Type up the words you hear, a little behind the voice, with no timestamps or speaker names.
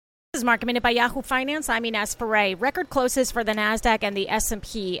is Market Minute by Yahoo Finance. I'm Ines Ferre. Record closes for the NASDAQ and the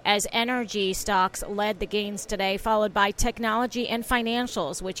S&P as energy stocks led the gains today, followed by technology and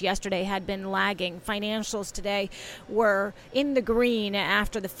financials, which yesterday had been lagging. Financials today were in the green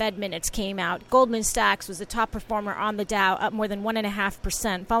after the Fed minutes came out. Goldman Sachs was the top performer on the Dow, up more than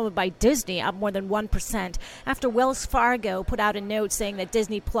 1.5%, followed by Disney, up more than 1%, after Wells Fargo put out a note saying that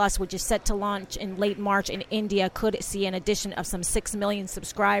Disney Plus, which is set to launch in late March in India, could see an addition of some 6 million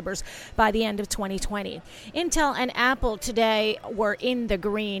subscribers by the end of 2020. Intel and Apple today were in the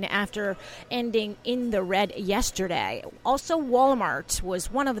green after ending in the red yesterday. Also, Walmart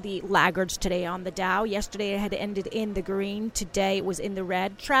was one of the laggards today on the Dow. Yesterday it had ended in the green. Today it was in the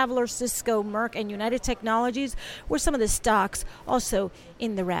red. Traveler, Cisco, Merck, and United Technologies were some of the stocks also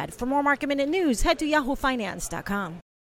in the red. For more Market Minute news, head to yahoofinance.com.